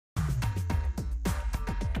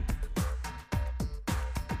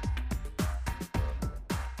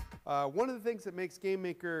One of the things that makes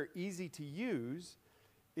GameMaker easy to use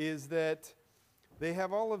is that they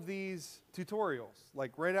have all of these tutorials,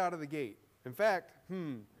 like right out of the gate. In fact,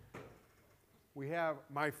 we have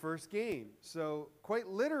my first game. So quite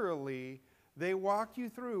literally, they walk you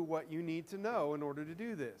through what you need to know in order to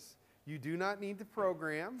do this. You do not need to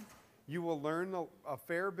program. You will learn a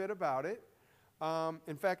fair bit about it.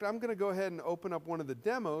 In fact, I'm going to go ahead and open up one of the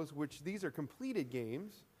demos, which these are completed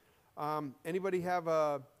games. Anybody have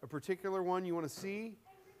a particular one you want to see?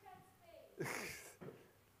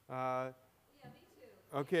 Yeah, me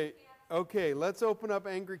too. Okay, let's open up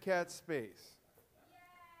Angry Cat Space.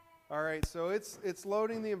 Yay! All right, so it's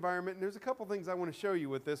loading the environment, and there's a couple things I want to show you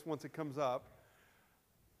with this once it comes up.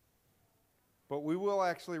 But we will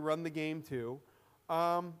actually run the game too.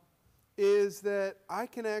 Is that I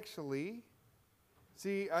can actually,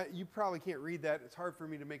 see, you probably can't read that. It's hard for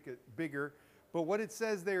me to make it bigger. But what it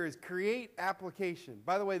says there is create application.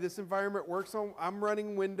 By the way, this environment works on, I'm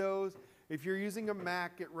running Windows. If you're using a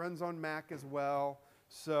Mac, it runs on Mac as well.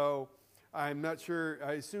 So I'm not sure,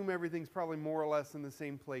 I assume everything's probably more or less in the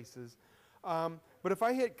same places. But if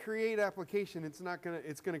I hit create application, it's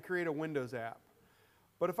gonna create a Windows app.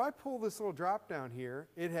 But if I pull this little drop down here,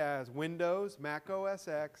 it has Windows, Mac OS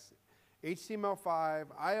X, HTML5,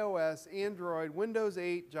 iOS, Android, Windows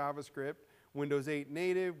 8, JavaScript, Windows 8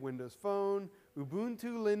 Native, Windows Phone,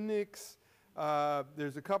 Ubuntu Linux.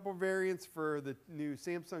 There's a couple variants for the new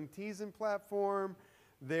Samsung Tizen platform.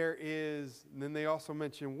 Then they also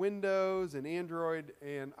mention Windows and Android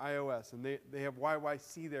and iOS. And they have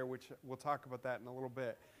YYC there, which we'll talk about that in a little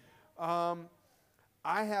bit.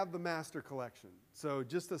 I have the master collection. So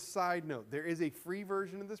just a side note, there is a free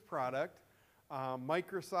version of this product.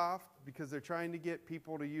 Microsoft, because they're trying to get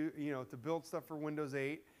people to to build stuff for Windows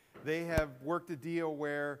 8, they have worked a deal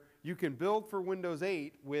where you can build for Windows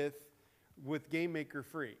 8 with GameMaker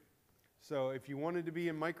free. So if you wanted to be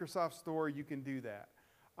in Microsoft Store, you can do that.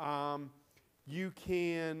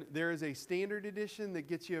 There is a standard edition that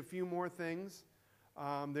gets you a few more things.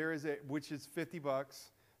 Which is $50.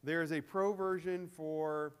 There is a pro version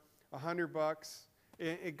for $100.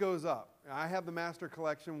 It goes up. I have the master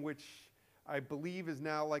collection, which I believe is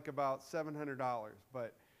now like about $700,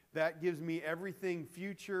 but that gives me everything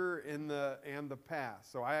future and the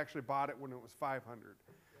past. So I actually bought it when it was $500.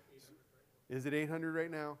 Is it $800 right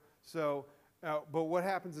now? So, but what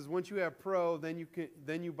happens is once you have Pro, then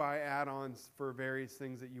you buy add-ons for various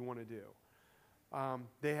things that you want to do.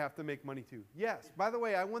 They have to make money too. Yes. By the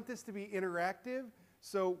way, I want this to be interactive.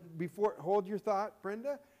 So hold your thought,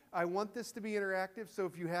 Brenda. I want this to be interactive. So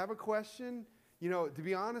if you have a question, to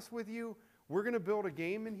be honest with you, we're going to build a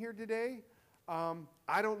game in here today.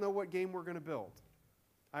 I don't know what game we're going to build.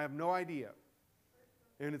 I have no idea.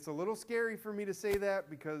 And it's a little scary for me to say that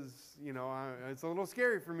because, it's a little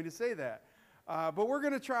scary for me to say that. But we're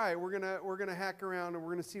going to try it. We're going to hack around and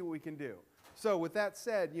we're going to see what we can do. So with that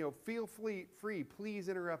said, feel free. Please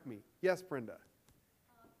interrupt me. Yes, Brenda. Does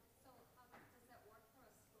that work for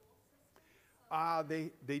a school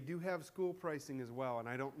system? They do have school pricing as well, and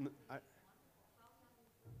I don't.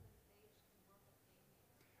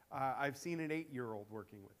 I've seen an 8-year-old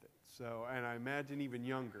working with it, and I imagine even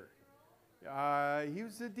younger. He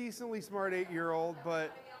was a decently smart 8-year-old,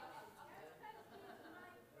 but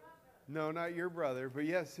no, not your brother, but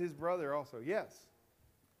yes, his brother also. Yes.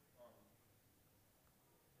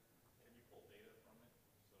 Can you pull data from it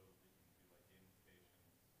so that you can do like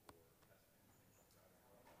gamification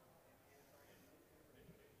or testing, things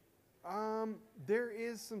like that? There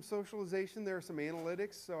is some socialization. There are some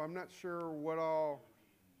analytics, so I'm not sure what all.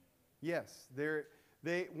 Yes,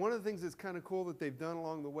 one of the things that's kind of cool that they've done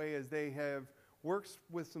along the way is they have worked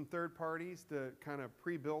with some third parties to kind of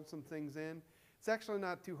pre-build some things in. It's actually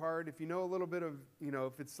not too hard. If you know a little bit of,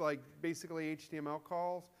 if it's like basically HTML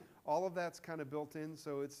calls, all of that's kind of built in.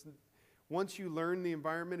 So once you learn the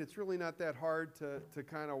environment, it's really not that hard to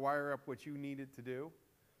kind of wire up what you need it to do.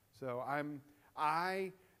 So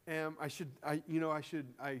I should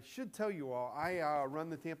tell you all, I run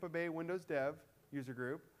the Tampa Bay Windows Dev user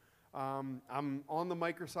group. I'm on the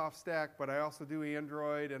Microsoft stack, but I also do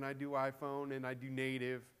Android and I do iPhone and I do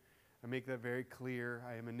native. I make that very clear.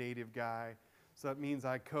 I am a native guy. So that means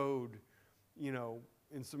I code,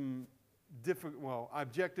 in some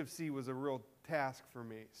Objective-C was a real task for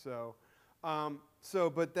me.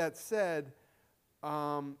 But that said,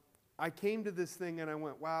 I came to this thing and I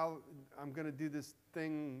went, wow, I'm going to do this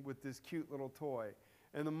thing with this cute little toy.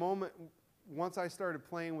 And once I started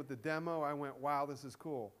playing with the demo, I went, wow, this is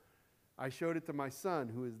cool. I showed it to my son,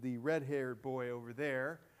 who is the red-haired boy over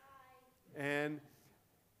there. Hi. And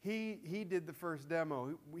he did the first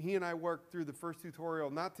demo. He and I worked through the first tutorial,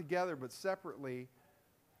 not together, but separately.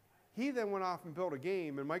 He then went off and built a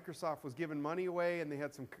game, and Microsoft was giving money away, and they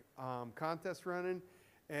had some contests running,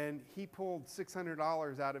 and he pulled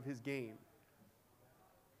 $600 out of his game.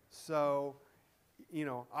 So, you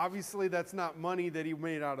know, obviously that's not money that he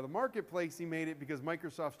made out of the marketplace. He made it because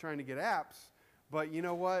Microsoft's trying to get apps. But you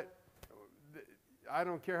know what? I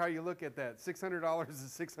don't care how you look at that. $600 is $600.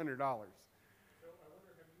 So I wonder,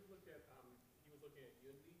 have you looked at, he was looking at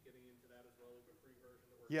Unity, getting into that as well, like a free version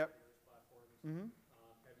that works Yep. on various platforms. Mm-hmm.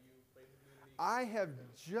 Have you played with Unity? I have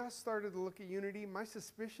just started to look at Unity. My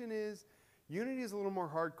suspicion is Unity is a little more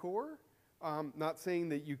hardcore. Not saying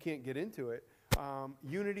that you can't get into it.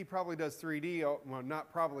 Unity probably does 3D. Well,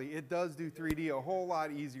 not probably. It does do 3D a whole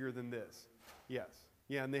lot easier than this. Yes.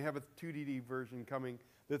 Yeah, and they have a 2D version coming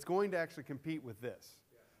that's going to actually compete with this.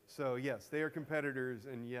 So yes, they are competitors,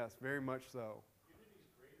 and yes, very much so.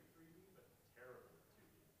 Unity's great at 3D, but terrible at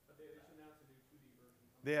 2D. But they just announced a new 2D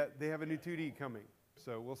version. They have a new 2D coming,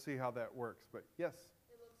 so we'll see how that works. But yes.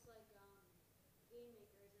 It looks like Game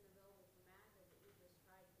Maker isn't available for Mac. I think we just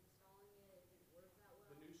tried installing it. It didn't work that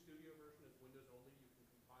well. The new Studio version is Windows only. You can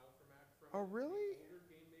compile for Mac from Oh, it. really? The older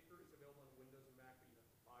Game Maker is available on Windows and Mac, but you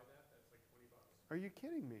have to buy that. That's like $20. Are you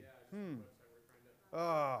kidding me? Yeah, it's the website we're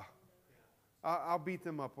trying to. I'll beat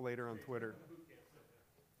them up later on Twitter.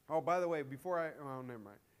 Oh, by the way, oh, never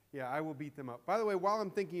mind. Yeah, I will beat them up. By the way, while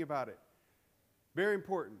I'm thinking about it, very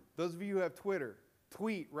important. Those of you who have Twitter,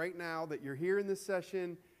 tweet right now that you're here in this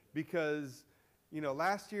session because, you know,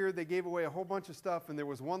 last year they gave away a whole bunch of stuff and there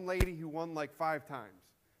was one lady who won like 5 times.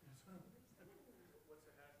 What's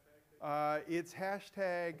the hashtag? It's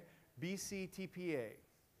hashtag BCTPA.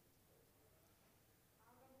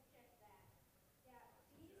 I'll go check that.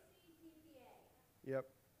 Yeah, BCTPA. Yep.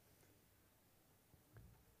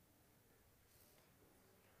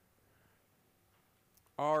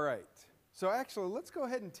 All right. So actually, let's go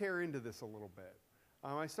ahead and tear into this a little bit.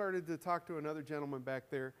 I started to talk to another gentleman back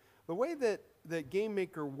there. The way that Game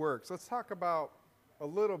Maker works, let's talk about a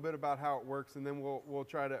little bit about how it works, and then we'll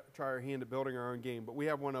try our hand at building our own game. But we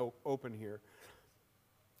have one open here.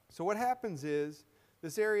 So what happens is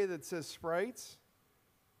this area that says sprites,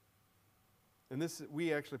 and this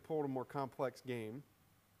we actually pulled a more complex game.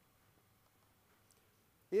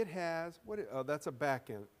 It has that's a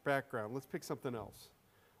background. Let's pick something else.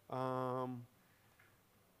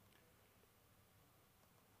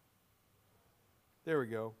 There we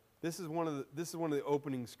go. This is one of the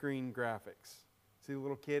opening screen graphics. See the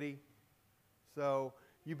little kitty? So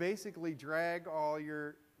you basically drag all of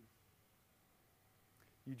your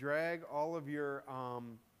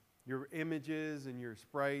images and your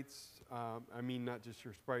sprites. I mean, not just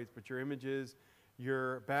your sprites, but your images,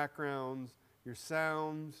 your backgrounds, your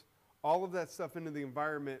sounds, all of that stuff into the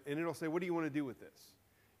environment, and it'll say, what do you want to do with this?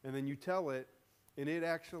 And then you tell it, and it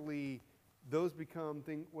actually, those become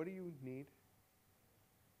things. What do you need?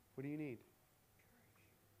 What do you need?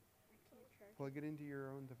 Plug it into your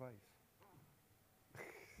own device.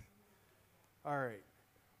 All right.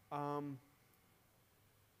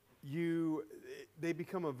 They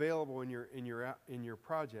become available in your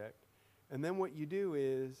project, and then what you do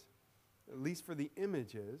is, at least for the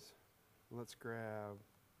images, let's grab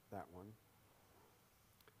that one.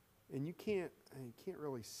 And you can't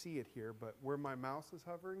really see it here, but where my mouse is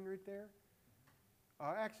hovering right there,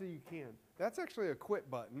 actually you can. That's actually a quit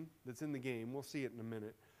button that's in the game. We'll see it in a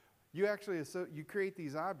minute. You actually you create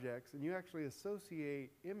these objects, and you actually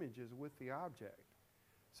associate images with the object.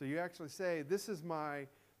 So you actually say, this is my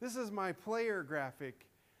player graphic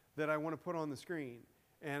that I want to put on the screen,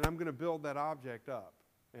 and I'm going to build that object up.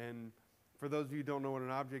 And for those of you who don't know what an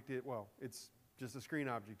object is, well, it's just a screen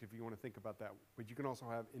object if you want to think about that. But you can also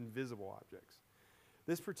have invisible objects.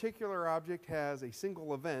 This particular object has a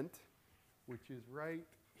single event, which is right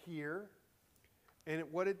here. And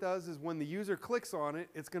what it does is when the user clicks on it,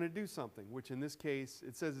 it's going to do something, which in this case,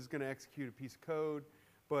 it says it's going to execute a piece of code,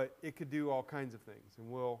 but it could do all kinds of things. And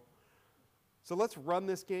so let's run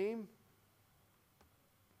this game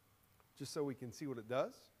just so we can see what it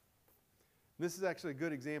does. This is actually a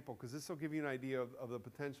good example because this will give you an idea of the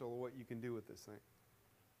potential of what you can do with this thing.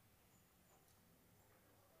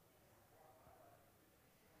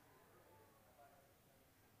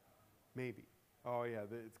 Maybe. Oh yeah,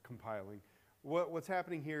 it's compiling. What's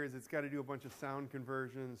happening here is it's got to do a bunch of sound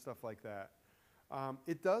conversion and stuff like that.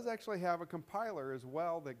 It does actually have a compiler as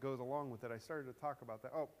well that goes along with it. I started to talk about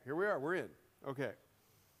that. Oh, here we are. We're in. Okay.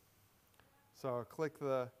 So I'll click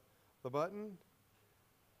the button.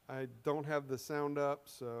 I don't have the sound up,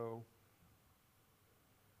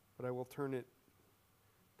 but I will turn it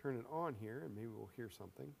turn it on here, and maybe we'll hear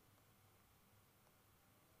something.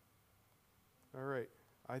 All right.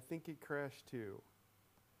 I think it crashed too.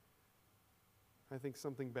 I think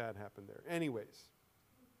something bad happened there. Anyways,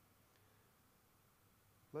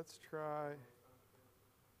 let's try.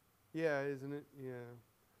 Yeah, isn't it? Yeah.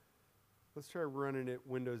 Let's try running it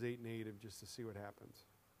Windows 8 native just to see what happens.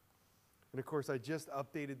 And of course, I just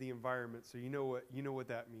updated the environment, so you know what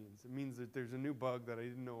that means. It means that there's a new bug that I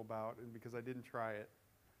didn't know about, and because I didn't try it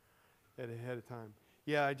ahead of time.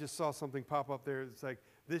 Yeah, I just saw something pop up there. It's like,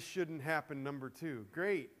 this shouldn't happen, number 2.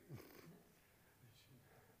 Great.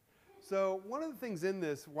 So one of the things in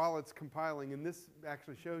this, while it's compiling, and this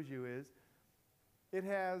actually shows you, is it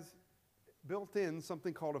has built in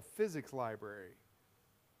something called a physics library.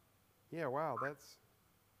 Yeah, wow, that's,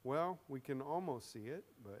 well, we can almost see it,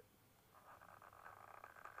 but.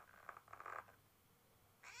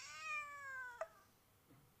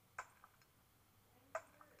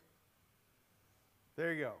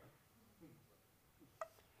 There you go.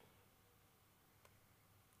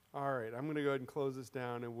 All right, I'm going to go ahead and close this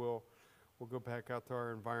down, and we'll go back out to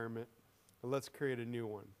our environment, and let's create a new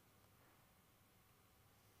one.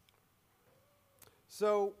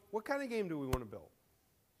 So what kind of game do we want to build?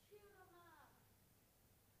 Shoot 'em up.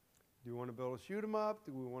 Do we want to build a shoot 'em up?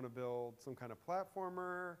 Do we want to build some kind of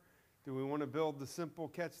platformer? Do we want to build the simple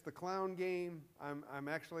catch the clown game? I'm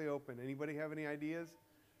actually open. Anybody have any ideas?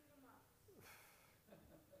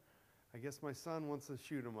 I guess my son wants to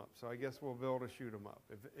shoot 'em up, so I guess we'll build a shoot 'em up.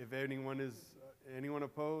 If anyone is anyone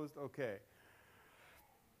opposed, okay.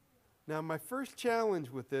 Now my first challenge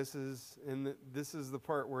with this is, and this is the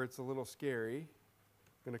part where it's a little scary.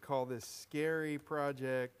 I'm going to call this scary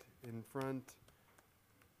project in front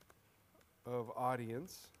of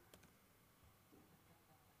audience,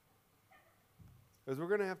 is we're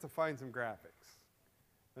going to have to find some graphics.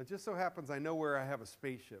 Now it just so happens I know where I have a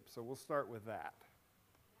spaceship, so we'll start with that.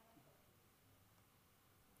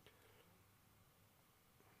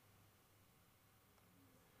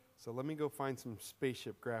 So let me go find some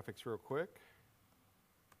spaceship graphics real quick.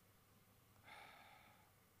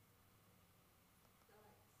 So,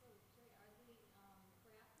 Jay, are the graphics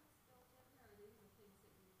built in, or are these the things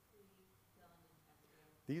that you've pre-done and have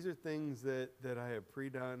available? These are things that I have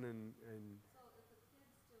pre-done and So if a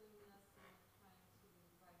kid's doing this and they're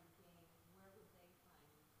trying to write a game, where would they find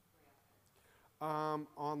graphics?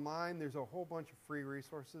 online there's a whole bunch of free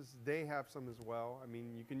resources. They have some as well. I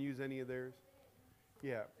mean, you can use any of theirs.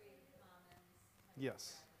 Yeah. Creative Commons.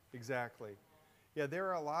 Yes, exactly. Yeah, there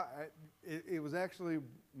are a lot. It was actually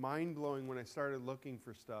mind-blowing when I started looking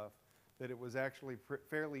for stuff that it was actually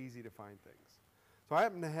fairly easy to find things. So I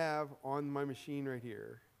happen to have on my machine right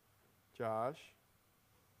here, Josh.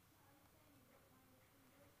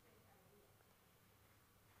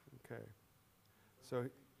 Okay. So,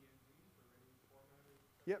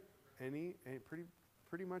 yep, any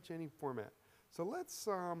pretty much any format. So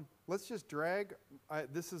let's just drag.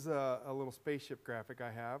 This is a little spaceship graphic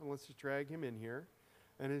I have, and let's just drag him in here.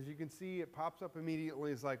 And as you can see, it pops up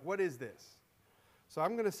immediately. It's like, what is this? So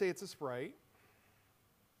I'm going to say it's a sprite,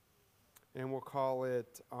 and we'll call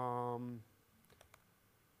it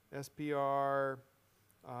SPR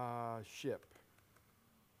ship.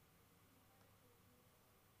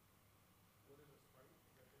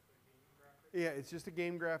 Yeah, it's just a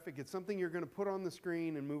game graphic. It's something you're going to put on the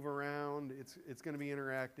screen and move around. It's going to be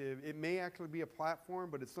interactive. It may actually be a platform,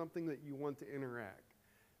 but it's something that you want to interact.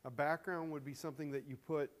 A background would be something that you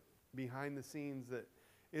put behind the scenes that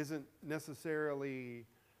isn't necessarily,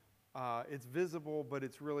 it's visible, but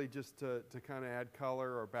it's really just to kind of add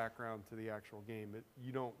color or background to the actual game.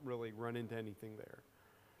 You don't really run into anything there.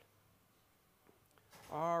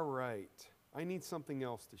 All right. I need something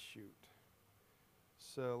else to shoot.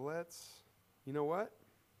 So you know what?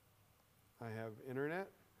 I have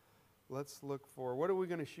internet. Let's look for, what are we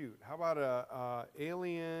going to shoot? How about a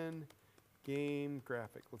alien game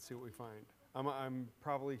graphic? Let's see what we find. I'm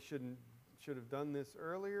probably should have done this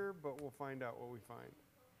earlier, but we'll find out what we find.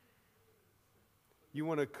 You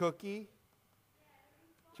want a cookie?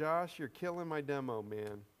 Josh, you're killing my demo,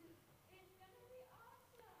 man.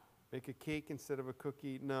 Make a cake instead of a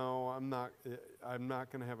cookie? No, I'm not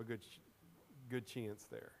going to have a good chance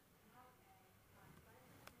there.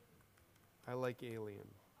 I like Alien.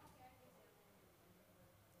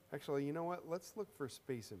 Actually, you know what? Let's look for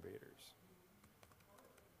Space Invaders.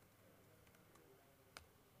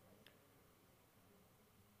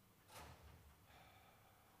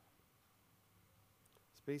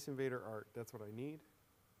 Space Invader art, that's what I need.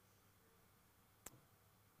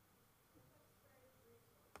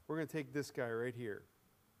 We're going to take this guy right here.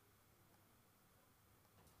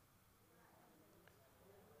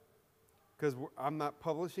 because I'm not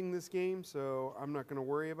publishing this game, so I'm not going to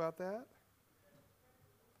worry about that.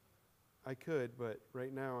 I could, but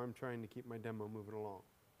right now I'm trying to keep my demo moving along.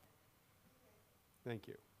 Thank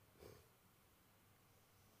you.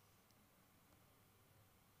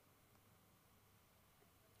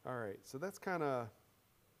 All right, so that's kind of,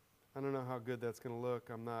 I don't know how good that's going to look.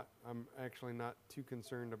 I'm actually not too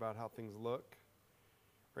concerned about how things look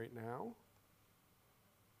right now.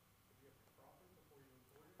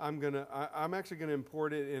 I'm actually gonna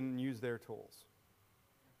import it and use their tools.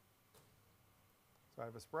 So I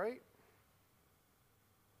have a sprite,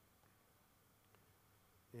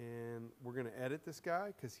 and we're gonna edit this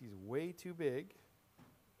guy because he's way too big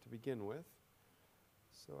to begin with.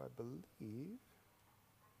 So I believe,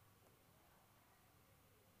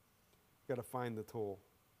 gotta find the tool,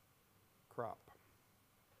 crop.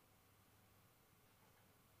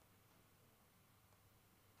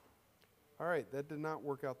 All right, that did not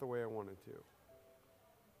work out the way I wanted to.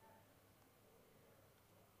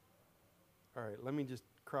 All right, let me just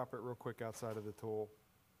crop it real quick outside of the tool.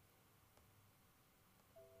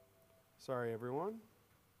 Sorry, everyone.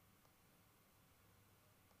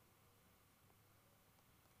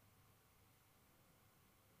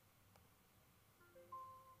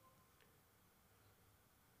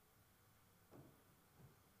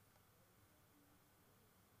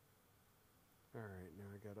 All right, now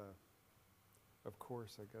I gotta, of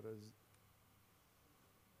course, I gotta,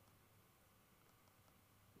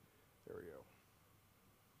 there we go.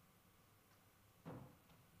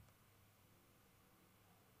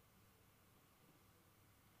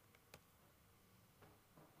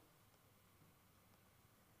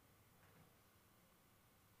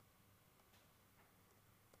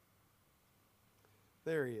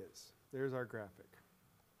 There he is. There's our graphic.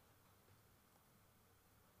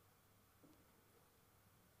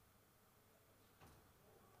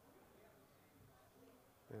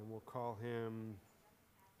 And we'll call him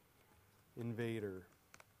Invader.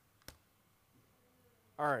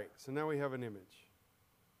 All right, so now we have an image.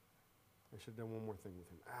 I should have done one more thing with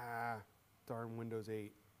him. Ah, darn Windows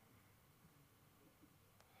 8.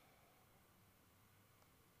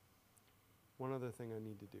 One other thing I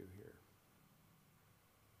need to do here.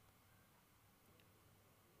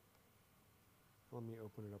 Let me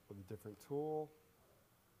open it up with a different tool.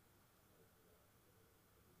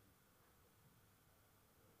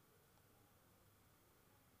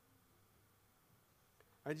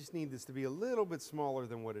 I just need this to be a little bit smaller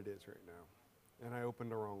than what it is right now. And I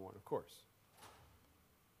opened the wrong one, of course.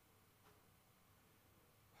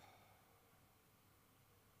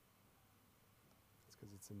 It's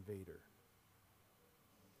because it's Invader.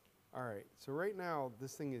 All right, so right now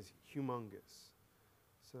this thing is humongous.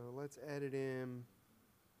 So let's edit him.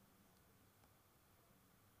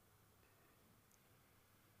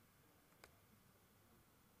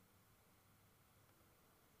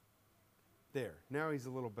 There, now he's a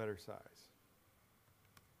little better size.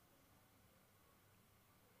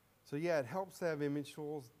 So yeah, it helps to have image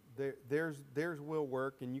tools. Theirs will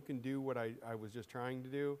work, and you can do what I was just trying to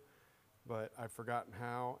do, but I've forgotten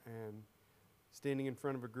how, and standing in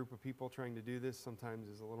front of a group of people trying to do this sometimes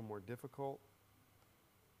is a little more difficult.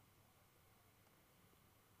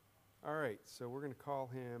 All right, so we're going to call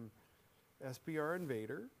him SPR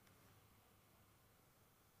Invader.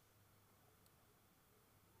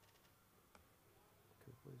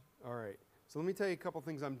 All right, so let me tell you a couple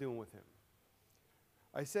things I'm doing with him.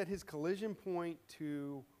 I set his collision point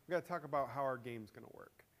to, we got to talk about how our game's going to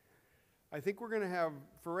work. I think we're going to have,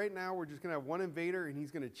 for right now, we're just going to have one invader and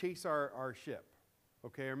he's going to chase our ship.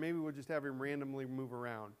 Okay, or maybe we'll just have him randomly move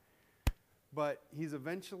around. But he's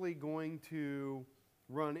eventually going to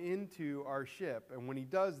run into our ship, and when he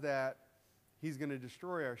does that, he's going to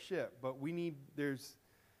destroy our ship. But we need,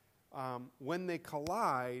 when they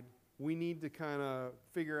collide, we need to kind of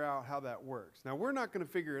figure out how that works. Now, we're not going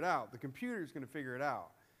to figure it out. The computer's going to figure it out.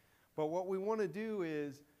 But what we want to do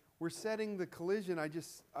is, we're setting the collision.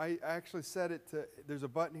 I actually set it to, there's a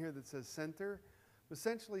button here that says center,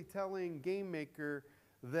 essentially telling GameMaker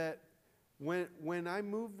that when I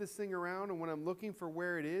move this thing around and when I'm looking for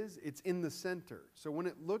where it is, it's in the center. So when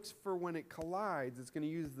it looks for when it collides, it's going to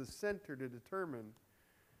use the center to determine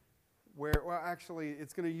where, well, actually,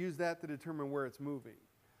 it's going to use that to determine where it's moving.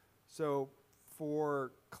 So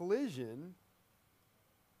for collision,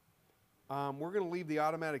 we're going to leave the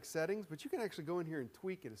automatic settings, but you can actually go in here and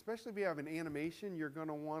tweak it. Especially if you have an animation, you're going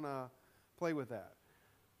to want to play with that.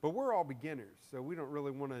 But we're all beginners, so we don't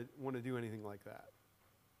really want to do anything like that.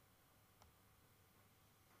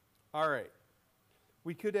 All right,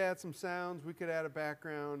 we could add some sounds, we could add a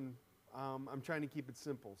background. I'm trying to keep it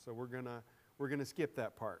simple, so we're gonna skip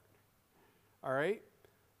that part. All right?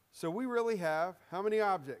 So we really have, how many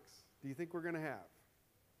objects do you think we're going to have?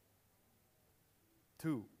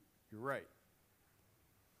 2. You're right.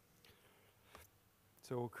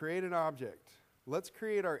 So we'll create an object. Let's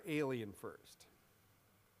create our alien first.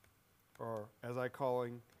 Or as I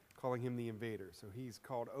calling him the invader. So he's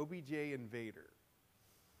called OBJ Invader.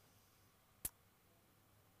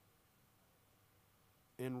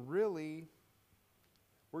 And really,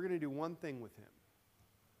 we're going to do one thing with him.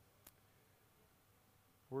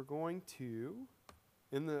 We're going to,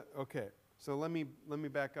 okay, so let me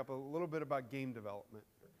back up a little bit about game development,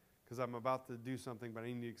 because I'm about to do something, but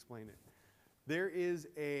I need to explain it. There is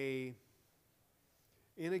in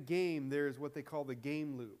a game, there's what they call the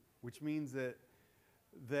game loop, which means that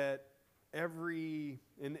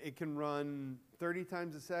and it can run 30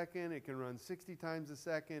 times a second, it can run 60 times a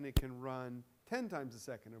second, it can run 10 times a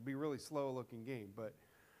second. It'll be a really slow looking game, but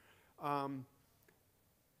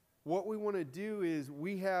what we want to do is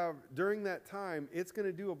during that time, it's going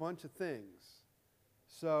to do a bunch of things.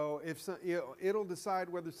 So it'll decide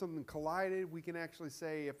whether something collided. We can actually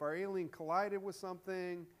say if our alien collided with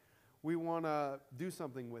something, we want to do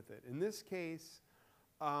something with it. In this case,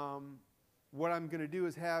 what I'm going to do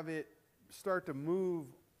is have it start to move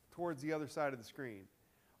towards the other side of the screen.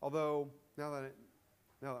 Although, now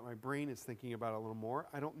that my brain is thinking about it a little more,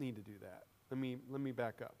 I don't need to do that. Let me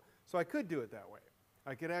back up. So I could do it that way.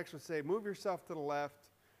 I could actually say, move yourself to the left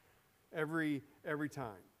every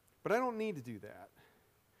time. But I don't need to do that.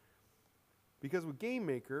 Because with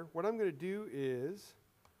GameMaker, what I'm going to do is,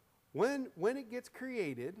 when it gets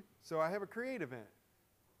created, so I have a create event.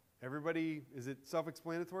 Everybody, is it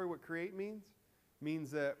self-explanatory what create means? It means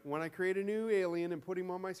that when I create a new alien and put him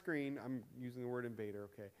on my screen, I'm using the word invader,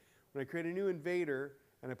 okay. When I create a new invader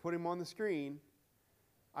and I put him on the screen,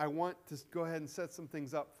 I want to go ahead and set some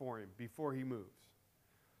things up for him before he moves.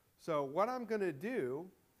 So what I'm going to do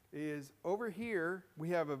is over here, we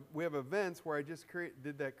have events where I just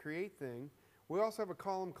did that create thing. We also have a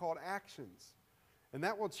column called actions. And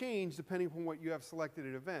that will change depending upon what you have selected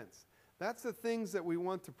at events. That's the things that we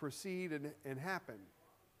want to proceed and happen.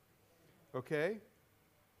 Okay?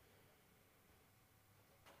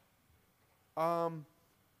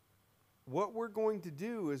 What we're going to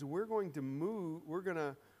do is we're going to move,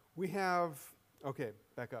 okay,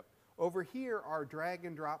 back up. Over here are drag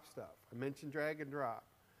and drop stuff. I mentioned drag and drop.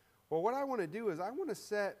 Well, what I want to do is I want to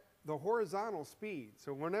set the horizontal speed.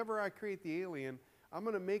 So whenever I create the alien, I'm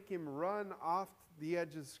going to make him run off the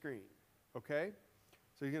edge of the screen. Okay?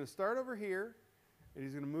 So he's going to start over here, and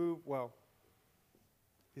he's going to move,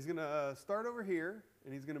 he's going to start over here,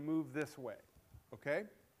 and he's going to move this way. Okay?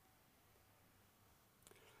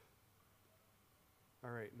 All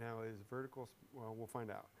right, now is vertical, well, we'll find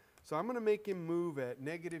out. So I'm going to make him move at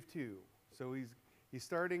 -2. So he's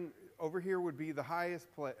starting, over here would be the highest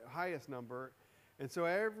number. And so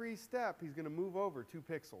every step, he's going to move over 2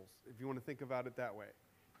 pixels, if you want to think about it that way.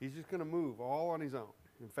 He's just going to move all on his own.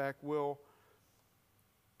 In fact, to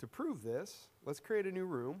prove this, let's create a new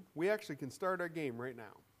room. We actually can start our game right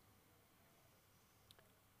now.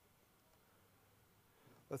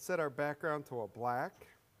 Let's set our background to a black.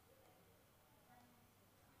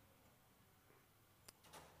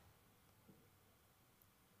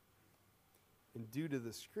 And due to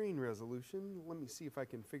the screen resolution, let me see if I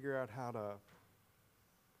can figure out how to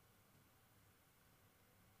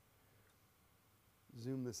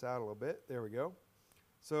zoom this out a little bit. There we go.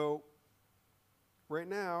 So right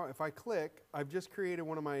now, if I click, I've just created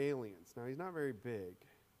one of my aliens. Now, he's not very big.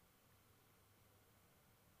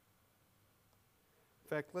 In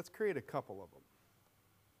fact, let's create a couple of them.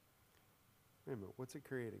 Wait a minute, what's it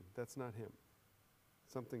creating? That's not him.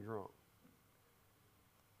 Something's wrong.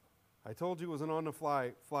 I told you it was an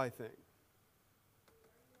on-the-fly thing.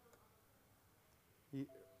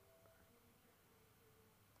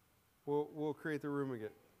 We'll create the room again.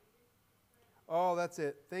 Oh, that's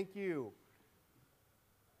it. Thank you.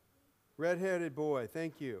 Red-headed boy,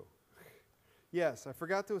 thank you. Yes, I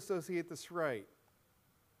forgot to associate the sprite.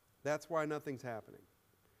 That's why nothing's happening.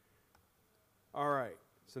 All right,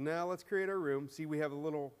 so now let's create our room. See, we have the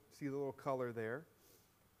little color there.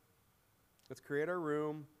 Let's create our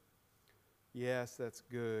room. Yes, that's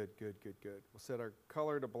good, good, good, good. We'll set our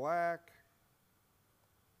color to black.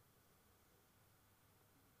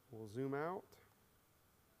 We'll zoom out.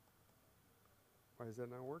 Why is that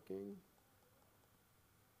not working?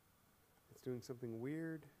 It's doing something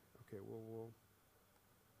weird. Okay,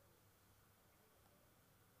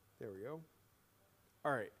 there we go.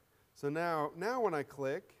 All right, so now when I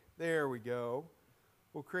click, there we go.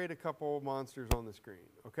 We'll create a couple monsters on the screen,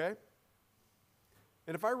 okay?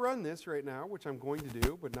 And if I run this right now, which I'm going to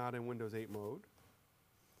do, but not in Windows 8 mode,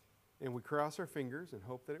 and we cross our fingers and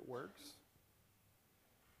hope that it works,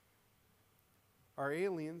 our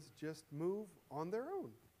aliens just move on their own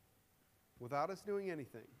without us doing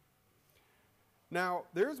anything. Now,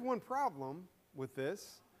 there's one problem with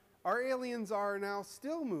this. Our aliens are now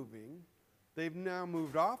still moving. They've now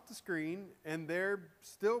moved off the screen, and they're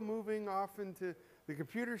still moving off into the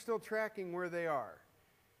computer's still tracking where they are.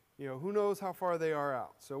 You know, who knows how far they are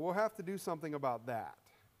out. So we'll have to do something about that.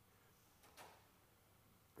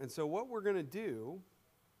 And so what we're going to do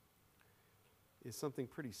is something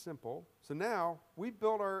pretty simple. So now we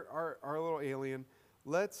built our little alien.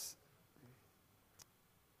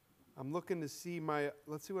 I'm looking to see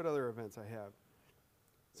let's see what other events I have.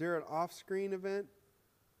 Is there an off-screen event?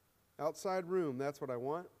 Outside room, that's what I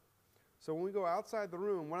want. So when we go outside the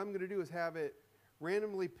room, what I'm going to do is have it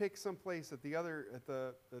randomly pick someplace in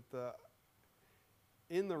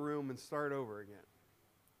the room and start over again.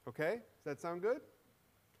 Okay? Does that sound good?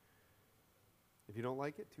 If you don't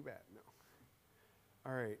like it, too bad. No.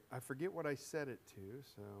 All right. I forget what I set it to,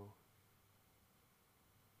 so.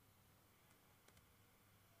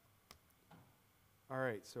 All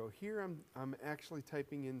right. So here I'm actually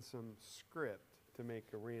typing in some script to make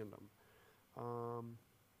a random.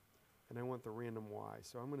 And I want the random Y.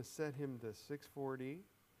 So I'm going to set him to 640.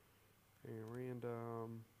 A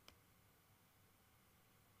random.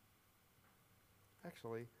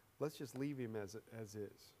 Actually, let's just leave him as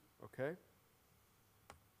is. Okay?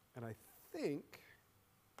 And I think,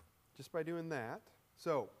 just by doing that,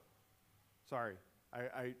 so, sorry,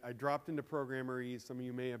 I dropped into programmerese. Some of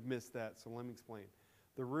you may have missed that, so let me explain.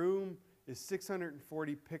 The room is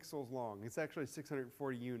 640 pixels long. It's actually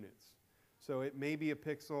 640 units. So it may be a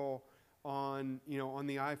pixel on the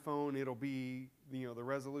iPhone. It'll be, the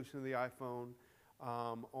resolution of the iPhone.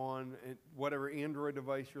 On whatever Android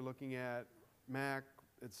device you're looking at, Mac,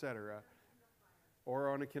 etc. Or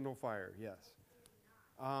on a Kindle Fire, yes.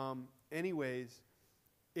 Anyways,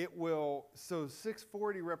 it will, so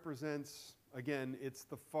 640 represents, again, it's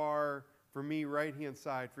the far, for me, right-hand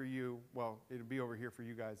side. For you, well, it'll be over here for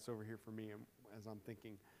you guys. It's over here for me as I'm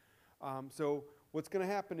thinking. So what's going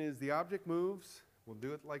to happen is the object moves. We'll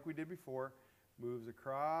do it like we did before. Moves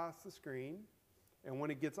across the screen. And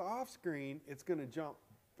when it gets off screen, it's going to jump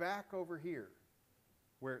back over here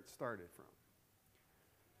where it started from.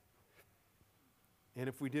 And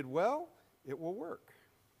if we did well, it will work.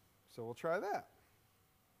 So we'll try that.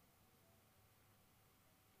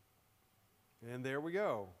 And there we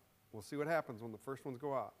go. We'll see what happens when the first ones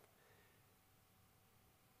go off.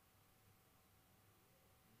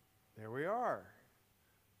 There we are.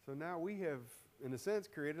 So now we have, in a sense,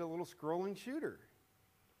 created a little scrolling shooter.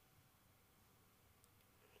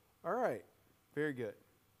 All right. Very good.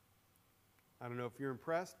 I don't know if you're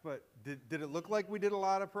impressed, but did it look like we did a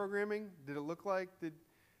lot of programming? Did it look like,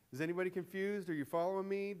 is anybody confused? Are you following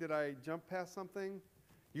me? Did I jump past something?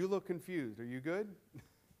 You look confused. Are you good?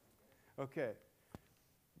 Okay.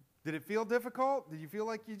 Did it feel difficult? Did you feel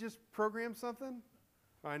like you just programmed something?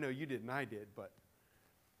 I know you didn't. I did, but.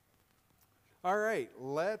 All right.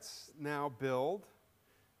 Let's now build,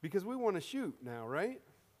 because we want to shoot now, right?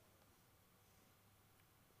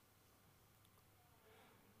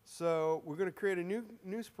 So we're going to create a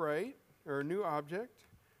new sprite, or a new object,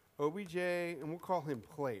 obj, and we'll call him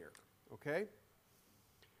player, okay?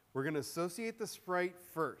 We're going to associate the sprite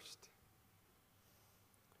first.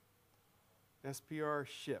 SPR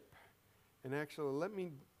ship. And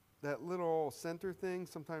actually, that little center thing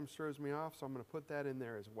sometimes throws me off, so I'm going to put that in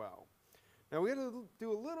there as well. Now, we're going to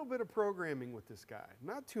do a little bit of programming with this guy,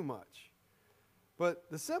 not too much. But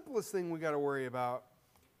the simplest thing we got to worry about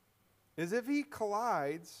is if he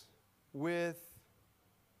collides with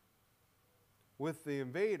the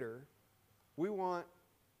invader, we want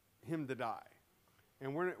him to die.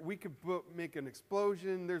 And we could make an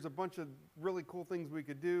explosion. There's a bunch of really cool things we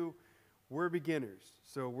could do. We're beginners,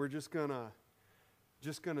 so we're just gonna,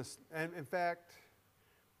 and in fact,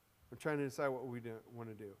 I'm trying to decide what we want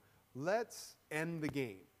to do. Let's end the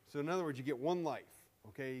game. So in other words, you get one life,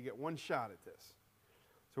 okay? You get one shot at this.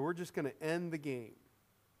 So we're just gonna end the game.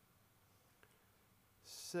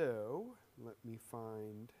 So let me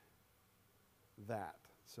find that.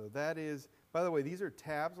 So that is, by the way, these are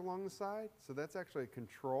tabs along the side. So that's actually a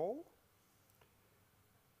control.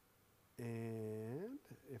 And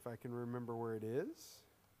if I can remember where it is,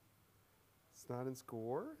 it's not in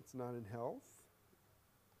score. It's not in health.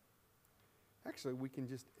 Actually, we can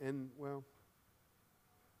just end, well,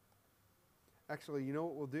 actually, you know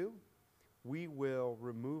what we'll do? We will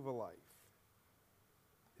remove a life.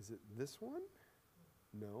 Is it this one?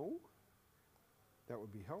 No. That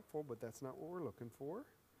would be helpful, but that's not what we're looking for.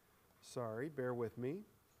 Sorry, bear with me.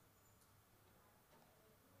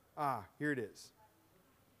 Here it is.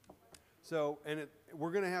 So,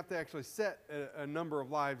 we're going to have to actually set a number of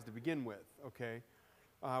lives to begin with, okay,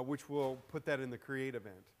 which we'll put that in the create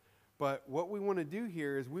event. But what we want to do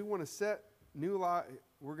here is we want to set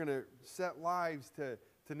we're going to set lives to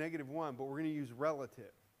 -1, but we're going to use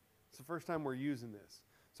relative. It's the first time we're using this.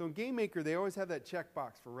 So in Game Maker, they always have that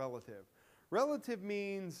checkbox for relative. Relative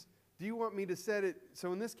means, do you want me to set it,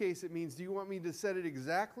 so in this case it means, do you want me to set it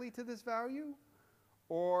exactly to this value?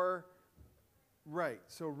 Or, right,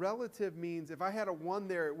 so relative means if I had a 1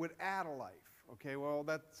 there, it would add a life. Okay, well,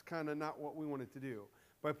 that's kind of not what we want it to do.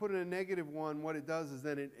 By putting a -1, what it does is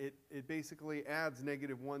then it basically adds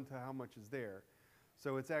 -1 to how much is there.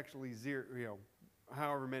 So it's actually 0,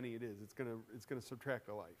 however many it is, it's gonna subtract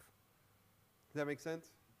a life. Does that make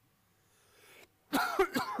sense?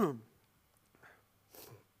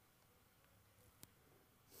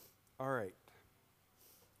 All right.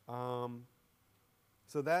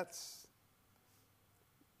 So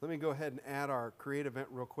let me go ahead and add our create event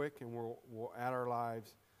real quick, and we'll add our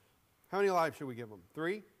lives. How many lives should we give them?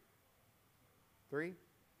 3? 3?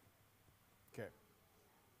 Okay.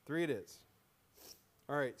 3 it is.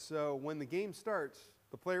 All right, so when the game starts,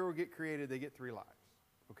 the player will get created, they get 3 lives.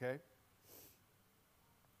 Okay?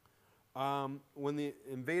 When the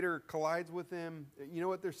invader collides with them, you know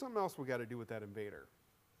what? There's something else we got to do with that invader.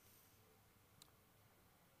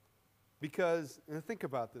 Because, and think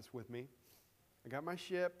about this with me. I got my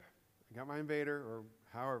ship, I got my invader, or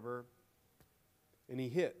however, and he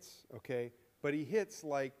hits, okay? But he hits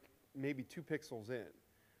like maybe 2 pixels in.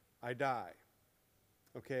 I die,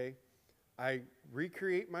 okay? I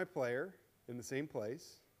recreate my player in the same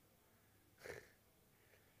place.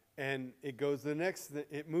 And it goes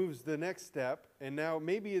it moves the next step, and now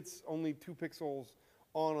maybe it's only 2 pixels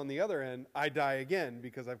on the other end. I die again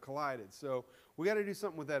because I've collided. So we got to do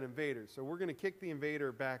something with that invader. So we're going to kick the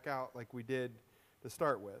invader back out like we did to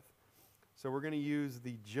start with. So we're going to use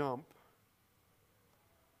the jump,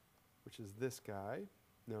 which is this guy.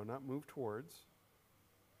 No, not move towards.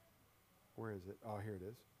 Where is it? Oh, here it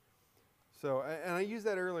is. So, and I used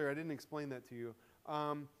that earlier. I didn't explain that to you.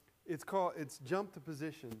 It's jump to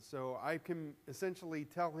position. So I can essentially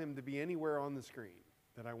tell him to be anywhere on the screen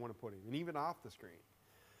that I want to put him, and even off the screen.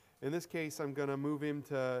 In this case, I'm going to move him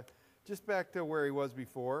to just back to where he was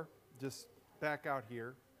before, just back out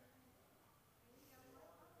here.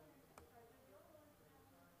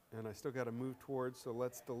 And I still got to move towards, so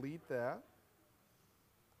let's delete that.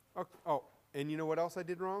 Oh, and you know what else I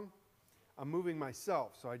did wrong? I'm moving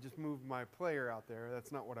myself, so I just moved my player out there.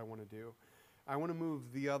 That's not what I want to do. I want to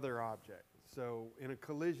move the other object. So in a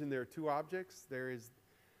collision, there are 2 objects. There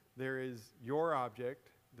is your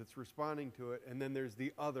object that's responding to it, and then there's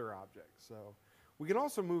the other object. So we can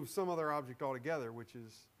also move some other object altogether, which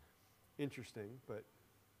is interesting, but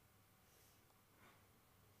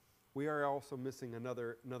we are also missing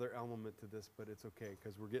another element to this, but it's okay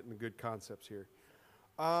because we're getting the good concepts here.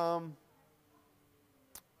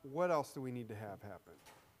 What else do we need to have happen?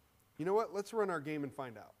 You know what? Let's run our game and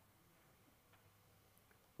find out.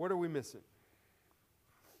 What are we missing?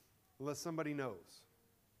 Unless somebody knows.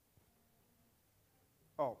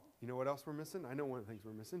 Oh, you know what else we're missing? I know one of the things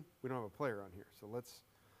we're missing. We don't have a player on here. So let's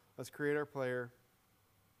create our player.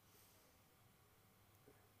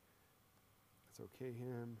 Let's OK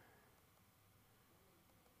him.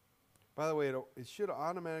 By the way, it should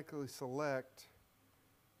automatically select.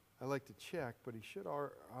 I like to check, but he should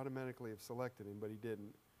automatically have selected him, but he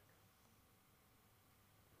didn't.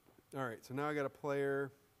 All right, so now I got a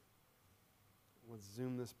player. Let's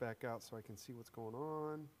zoom this back out so I can see what's going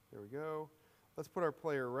on. There we go. Let's put our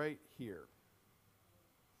player right here.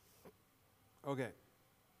 Okay.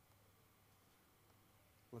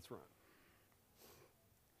 Let's run.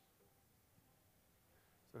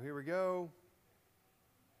 So here we go.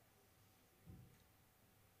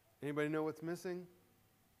 Anybody know what's missing?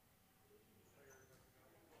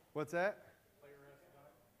 What's that?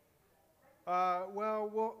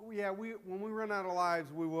 When we run out of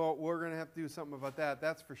lives, we're going to have to do something about that.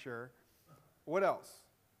 That's for sure. What else?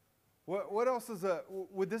 What else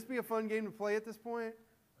would this be a fun game to play at this point?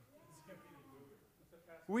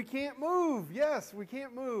 We can't move. Yes, we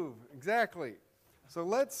can't move. Exactly. So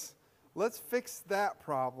let's fix that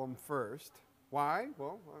problem first. Why?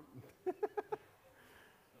 Well,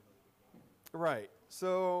 right.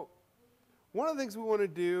 So one of the things we want to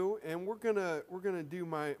do, and we're gonna do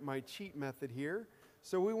my cheat method here.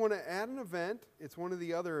 So we want to add an event. It's one of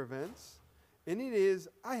the other events, and it is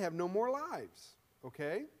I have no more lives.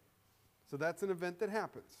 Okay. So that's an event that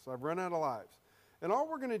happens. So I've run out of lives. And all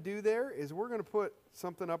we're going to do there is we're going to put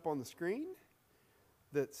something up on the screen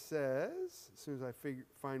that says, as soon as I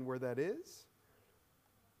find where that is,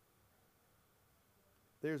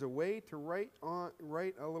 there's a way to write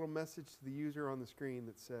a little message to the user on the screen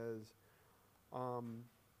that says,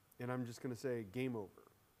 and I'm just going to say game over.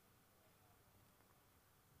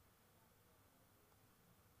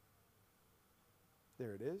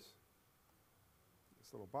 There it is.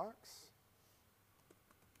 This little box.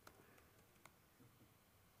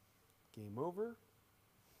 Game over.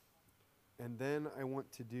 And then I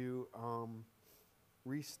want to do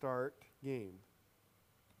restart game.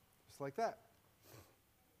 Just like that.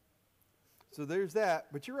 So there's that.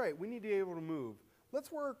 But you're right, we need to be able to move.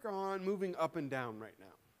 Let's work on moving up and down right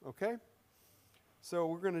now. Okay? So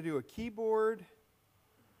we're going to do a keyboard.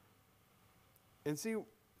 And see,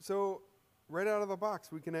 so right out of the box,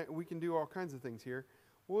 we can do all kinds of things here.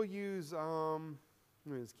 We'll use,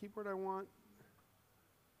 is keyboard I want?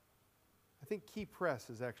 I think key press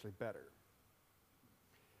is actually better.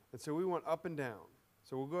 And so we want up and down.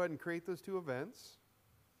 So we'll go ahead and create those two events.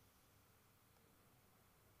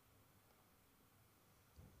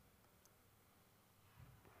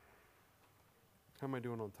 How am I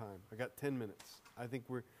doing on time? I got 10 minutes. I think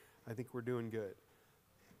we're doing good.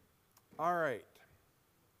 All right.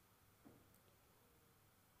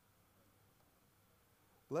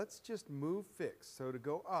 Let's just move fixed. So to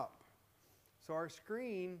go up. So our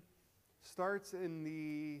screen starts in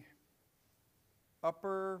the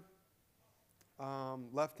upper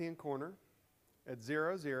left-hand corner at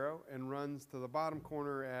 0, 0 and runs to the bottom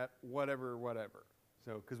corner at whatever.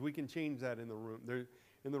 So, because we can change that in the room.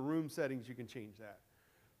 In the room settings, you can change that.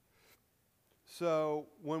 So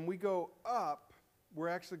when we go up, we're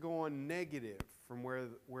actually going negative from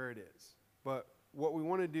where it is. But what we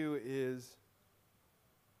want to do is,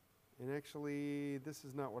 and actually, this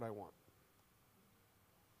is not what I want.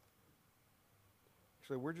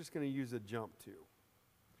 Actually, we're just going to use a jump to.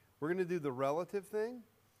 We're going to do the relative thing.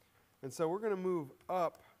 And so we're going to move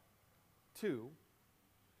up 2.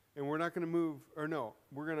 And we're not going to move, or no,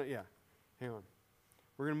 we're going to, hang on.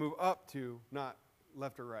 We're going to move up 2, not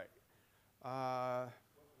left or right.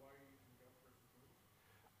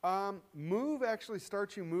 Move actually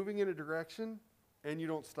starts you moving in a direction, and you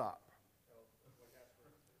don't stop.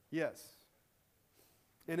 Yes.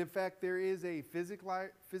 And in fact, there is a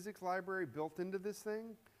physics library built into this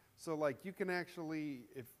thing. So like you can actually,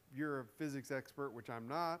 if you're a physics expert, which I'm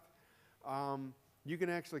not, you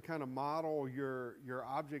can actually kind of model your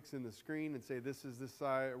objects in the screen and say this is this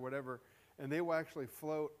side or whatever, and they will actually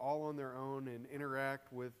float all on their own and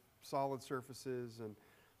interact with solid surfaces.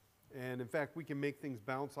 And in fact, we can make things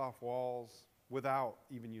bounce off walls without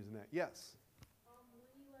even using that. Yes? When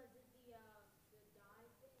you did the die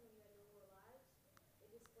thing, when you had no more lives, it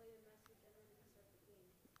displayed a message and then restart the game.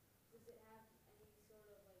 Does it have any sort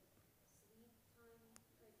of like sleep time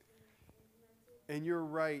type thing implemented? And you're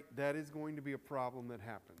right, that is going to be a problem that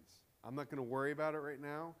happens. I'm not going to worry about it right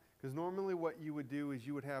now, because normally what you would do is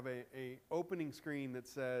you would have a opening screen that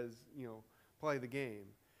says, play the game.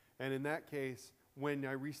 And in that case, when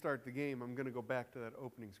I restart the game, I'm going to go back to that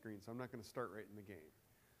opening screen. So I'm not going to start right in the game.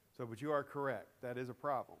 So, but you are correct. That is a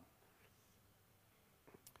problem.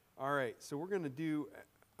 All right, so we're going to do,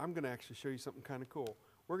 I'm going to actually show you something kind of cool.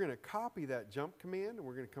 We're going to copy that jump command, and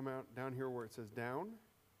we're going to come out down here where it says down.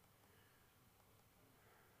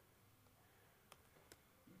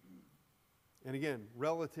 And again,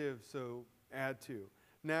 relative, so add to.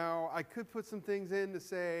 Now, I could put some things in to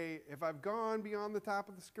say, if I've gone beyond the top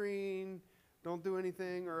of the screen, don't do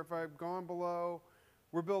anything, or if I've gone below,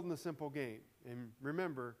 we're building a simple game. And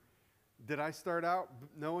remember, did I start out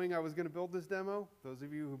knowing I was going to build this demo? Those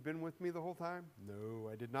of you who've been with me the whole time?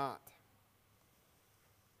 No, I did not.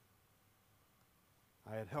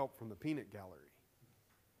 I had help from the peanut gallery,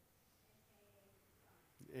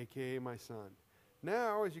 AKA my son.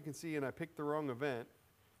 Now, as you can see, and I picked the wrong event,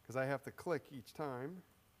 because I have to click each time.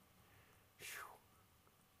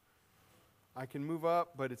 I can move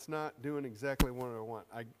up, but it's not doing exactly what I want.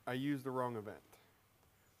 I used the wrong event.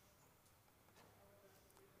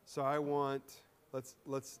 So I want,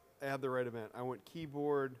 let's add the right event. I want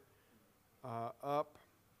keyboard up.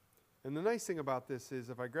 And the nice thing about this is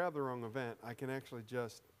if I grab the wrong event, I can actually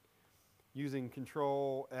just, using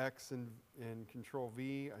Control X and Control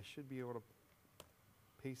V, I should be able to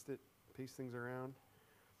paste things around.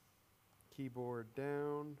 Keyboard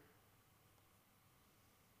down.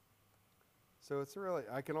 So it's really,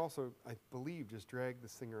 I can also, I believe, just drag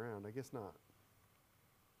this thing around. I guess not.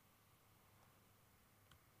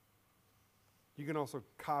 You can also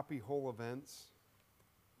copy whole events.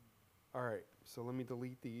 All right, so let me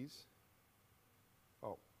delete these.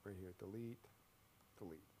 right here. Delete,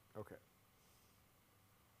 delete. Okay.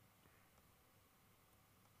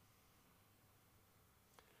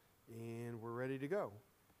 And we're ready to go.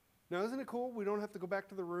 Now, isn't it cool? We don't have to go back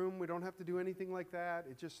to the room. We don't have to do anything like that.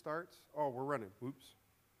 It just starts. Oh, we're running. Whoops.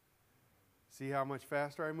 See how much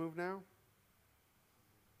faster I move now?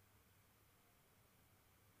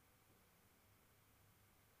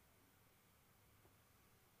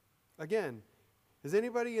 Again, has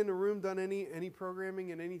anybody in the room done any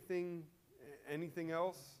programming and anything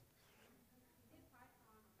else?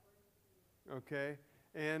 Okay.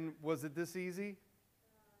 And was it this easy?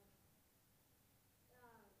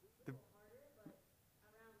 It's a The- little harder, but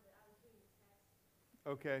around the, I was doing the text,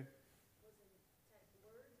 Okay. wasn't text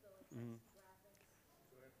words, but like Mhm. text graphics.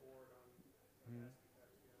 So then forward on Mhm. ASCII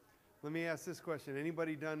text, yeah. Let me ask this question.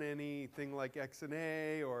 Anybody done anything like X and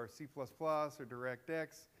A or C++ or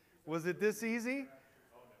DirectX? Was it this easy?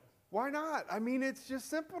 Why not? I mean, it's just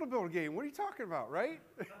simple to build a game. What are you talking about, right?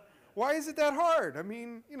 Why is it that hard? I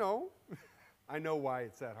mean, you know, I know why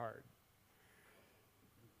it's that hard.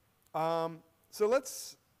 So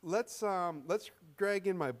let's drag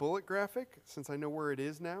in my bullet graphic since I know where it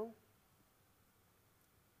is now.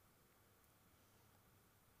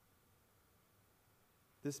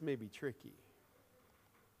 This may be tricky.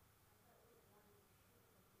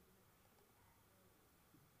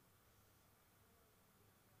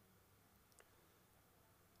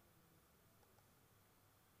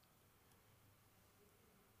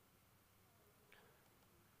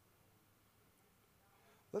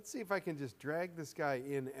 Let's see if I can just drag this guy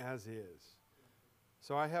in as is.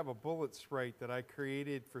 So I have a bullet sprite that I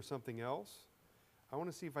created for something else. I want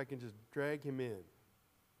to see if I can just drag him in.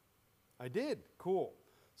 I did. Cool.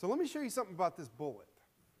 So let me show you something about this bullet.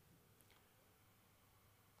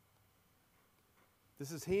 This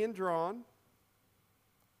is hand drawn,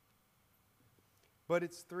 but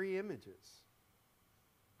it's 3 images.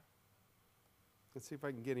 Let's see if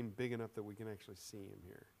I can get him big enough that we can actually see him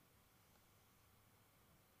here.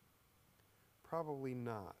 Probably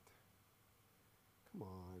not. Come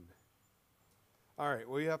on. All right,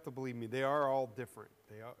 well, you have to believe me. They are all different.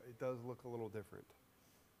 It does look a little different.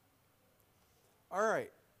 All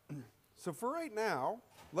right. So for right now,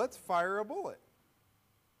 let's fire a bullet.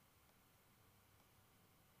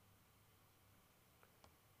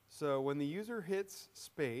 So when the user hits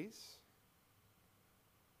space,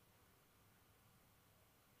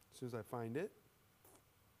 as soon as I find it,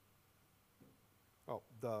 oh,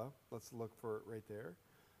 duh, let's look for it right there.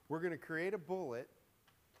 We're going to create a bullet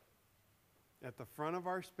at the front of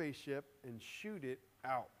our spaceship and shoot it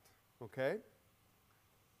out, okay?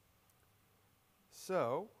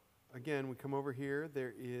 So, again, we come over here.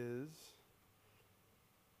 There is,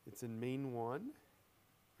 it's in main 1.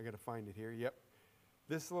 I got to find it here. Yep.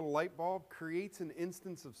 This little light bulb creates an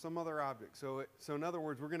instance of some other object. So in other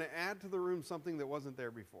words, we're going to add to the room something that wasn't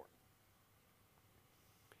there before.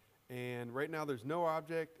 And right now there's no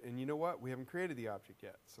object, and you know what? We haven't created the object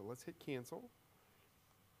yet. So let's hit cancel.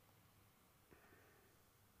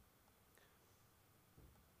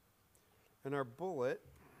 And our bullet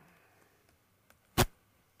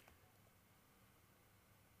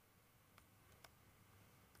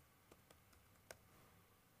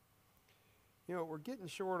you know, we're getting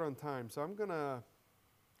short on time, so I'm gonna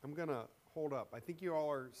hold up. I think you all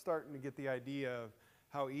are starting to get the idea of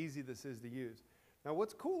how easy this is to use. Now,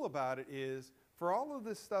 what's cool about it is, for all of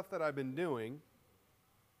this stuff that I've been doing,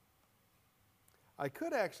 I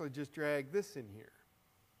could actually just drag this in here.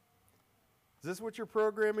 Is this what your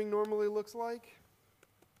programming normally looks like?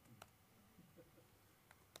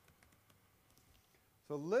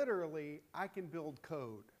 So literally, I can build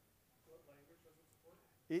code. What language does it support?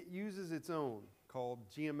 It uses its own called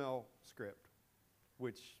GML script,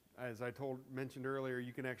 which, as I mentioned earlier,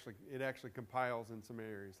 it actually compiles in some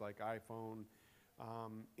areas like iPhone,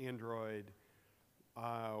 Android,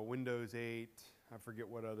 Windows 8. I forget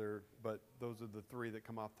what other, but those are the 3 that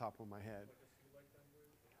come off the top of my head. Like a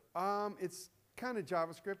C-like language? It's kind of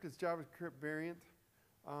JavaScript. It's JavaScript variant.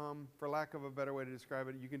 For lack of a better way to describe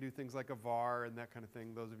it, you can do things like a var and that kind of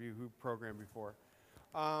thing, those of you who programmed before.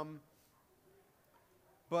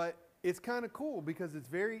 But it's kind of cool because it's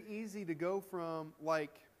very easy to go from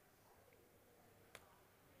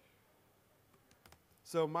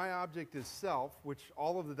so my object is self, which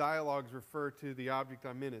all of the dialogues refer to the object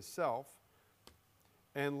I'm in as self.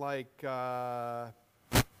 And I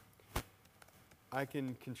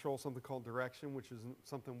can control something called direction, which is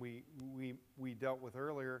something we dealt with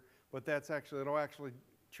earlier, but it'll actually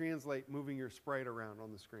translate moving your sprite around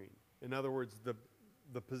on the screen. In other words,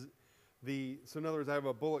 so in other words, I have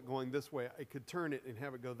a bullet going this way. I could turn it and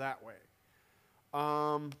have it go that way.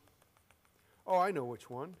 Oh, I know which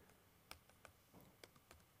one.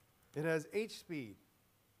 It has H speed.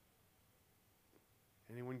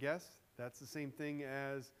 Anyone guess? That's the same thing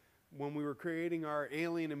as when we were creating our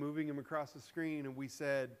alien and moving him across the screen and we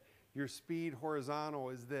said, your speed horizontal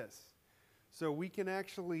is this. So we can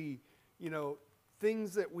actually,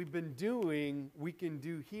 things that we've been doing, we can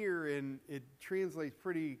do here, and it translates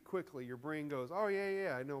pretty quickly. Your brain goes, oh,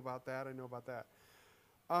 yeah, I know about that, I know about that.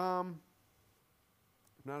 I'm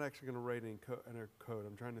not actually going to write in our code.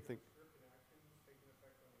 I'm trying to think.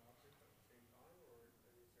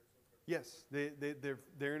 Yes,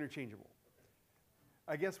 they're interchangeable.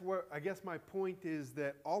 I guess my point is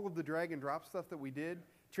that all of the drag and drop stuff that we did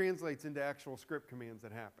translates into actual script commands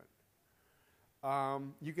that happen.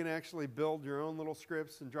 You can actually build your own little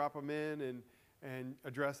scripts and drop them in and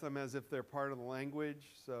address them as if they're part of the language.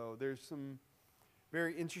 So there's some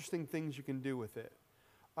very interesting things you can do with it.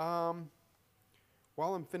 While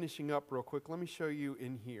I'm finishing up real quick, let me show you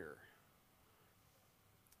in here.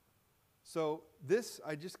 So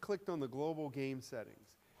I just clicked on the global game settings.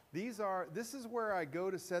 This is where I go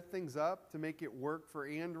to set things up to make it work for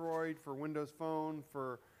Android, for Windows Phone,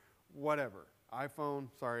 for whatever. iPhone,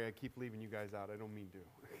 sorry, I keep leaving you guys out. I don't mean to.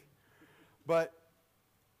 But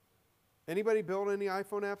anybody build any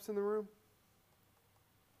iPhone apps in the room?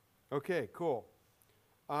 Okay, cool.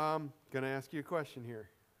 Going to ask you a question here.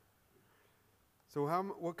 So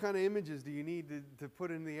what kind of images do you need to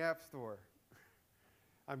put in the App Store?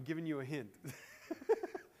 I'm giving you a hint.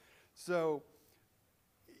 So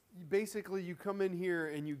basically you come in here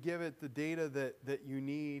and you give it the data that you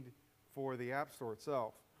need for the App Store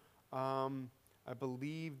itself. I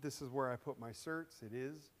believe this is where I put my certs. It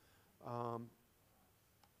is. I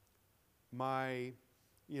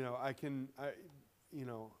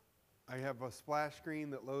have a splash screen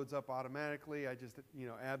that loads up automatically. I just,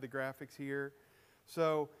 add the graphics here.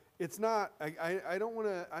 So it's not, I don't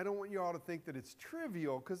want you all to think that it's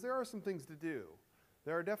trivial, because there are some things to do.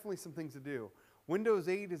 There are definitely some things to do. Windows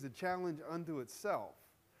 8 is a challenge unto itself.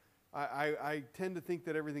 I tend to think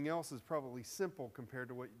that everything else is probably simple compared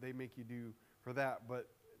to what they make you do for that, but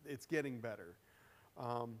it's getting better.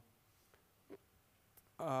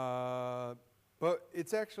 But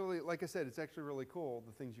it's actually, like I said, it's actually really cool,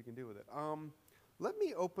 the things you can do with it. Let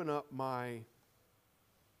me open up my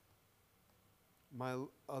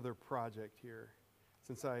other project here,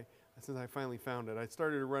 since I finally found it. I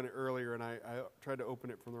started to run it earlier, and I tried to open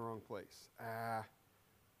it from the wrong place.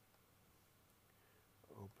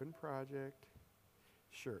 Open project.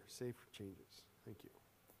 Sure, save changes. Thank you.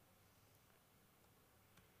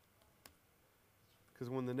 Because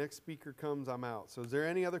when the next speaker comes, I'm out. So is there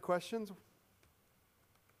any other questions? Are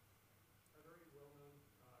there any well-known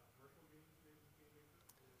commercial games made with Game Maker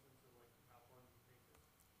in the sense of like how fun you make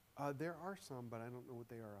this? There are some, but I don't know what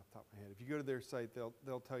they are off the top of my head. If you go to their site,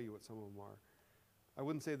 they'll tell you what some of them are. I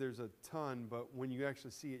wouldn't say there's a ton, but when you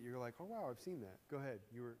actually see it, you're like, oh wow, I've seen that. Go ahead.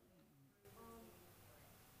 You were.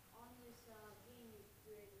 On this game you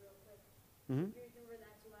created real quick, Mm-hmm. you're doing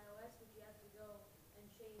that to iOS, would you have to go and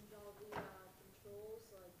change all the controls,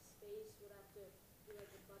 like space would have to be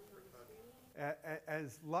like a button on the screen?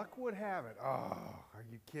 As luck would have it. Oh, are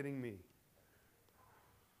you kidding me?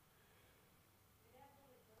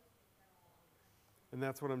 And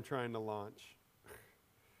that's what I'm trying to launch.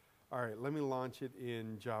 All right, let me launch it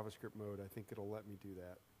in JavaScript mode. I think it'll let me do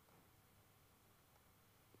that.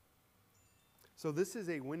 So this is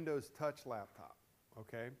a Windows Touch laptop,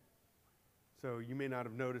 okay? So you may not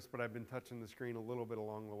have noticed, but I've been touching the screen a little bit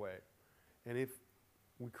along the way. And if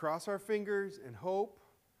we cross our fingers and hope,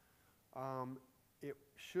 it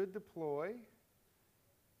should deploy.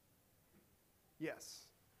 Yes.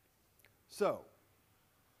 So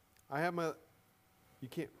I have you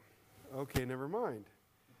can't, okay, never mind.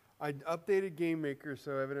 I updated Game Maker,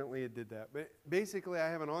 so evidently it did that. But basically, I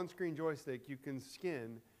have an on-screen joystick you can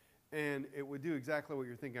skin, and it would do exactly what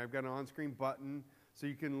you're thinking. I've got an on-screen button, so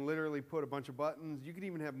you can literally put a bunch of buttons. You could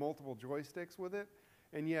even have multiple joysticks with it.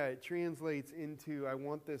 And yeah, it translates into, I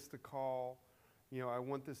want this to call, I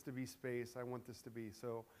want this to be space, I want this to be.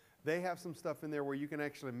 So they have some stuff in there where you can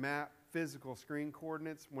actually map physical screen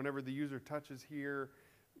coordinates. Whenever the user touches here,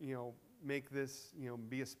 make this,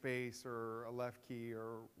 be a space or a left key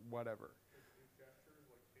or whatever. Gestures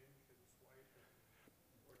like pinch and swipe,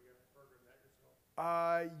 or do you have to program that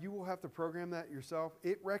yourself? You will have to program that yourself.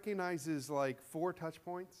 It recognizes like 4 touch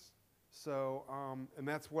points. So, and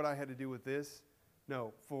that's what I had to do with this.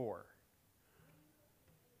 No, 4.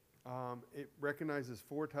 It recognizes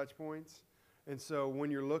 4 touch points. And so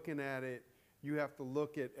when you're looking at it, you have to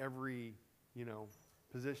look at every,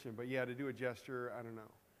 position. But yeah, to do a gesture, I don't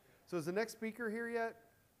know. So is the next speaker here yet?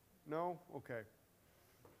 No? Okay.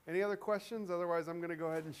 Any other questions? Otherwise, I'm going to go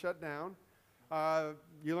ahead and shut down.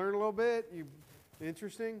 You learn a little bit?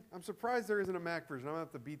 Interesting? I'm surprised there isn't a Mac version. I'm going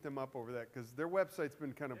to have to beat them up over that because their website's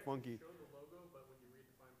been kind of funky. Show the logo, but when you read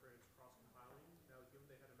the fine print, it's cross-compiling. Now, given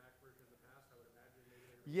they had a Mac version in the past, I would imagine maybe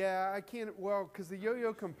they were... Yeah, I can't, well, because the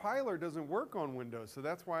Yo-Yo compiler doesn't work on Windows, so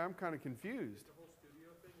that's why I'm kind of confused. The whole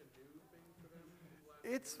studio thing and new thing for them last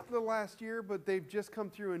It's the last year, but they've just come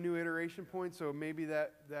through a new iteration point, so maybe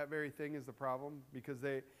that very thing is the problem because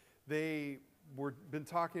they were been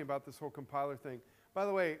talking about this whole compiler thing. By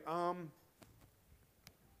the way,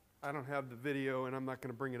 I don't have the video, and I'm not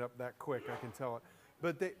going to bring it up that quick. I can tell it,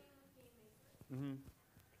 but they.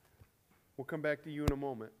 We'll come back to you in a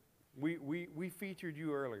moment. We featured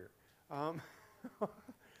you earlier.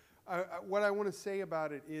 What I want to say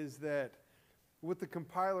about it is that with the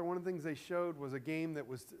compiler, one of the things they showed was a game that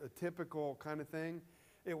was a typical kind of thing.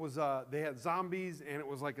 It was they had zombies, and it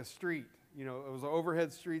was like a street. You know, it was an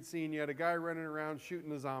overhead street scene. You had a guy running around shooting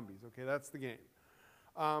the zombies. Okay, that's the game.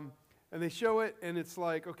 And they show it, and it's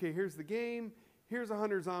like, okay, here's the game. Here's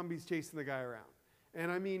 100 zombies chasing the guy around.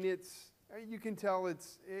 And I mean, you can tell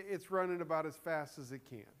it's running about as fast as it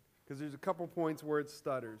can because there's a couple points where it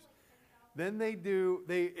stutters. Then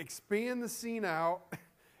they expand the scene out,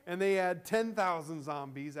 and they add 10,000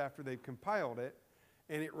 zombies after they've compiled it,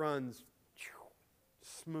 and it runs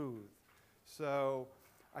smooth. So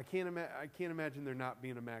I can't imagine there not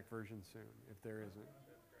being a Mac version soon if there isn't.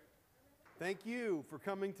 Thank you for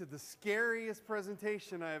coming to the scariest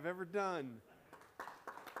presentation I have ever done.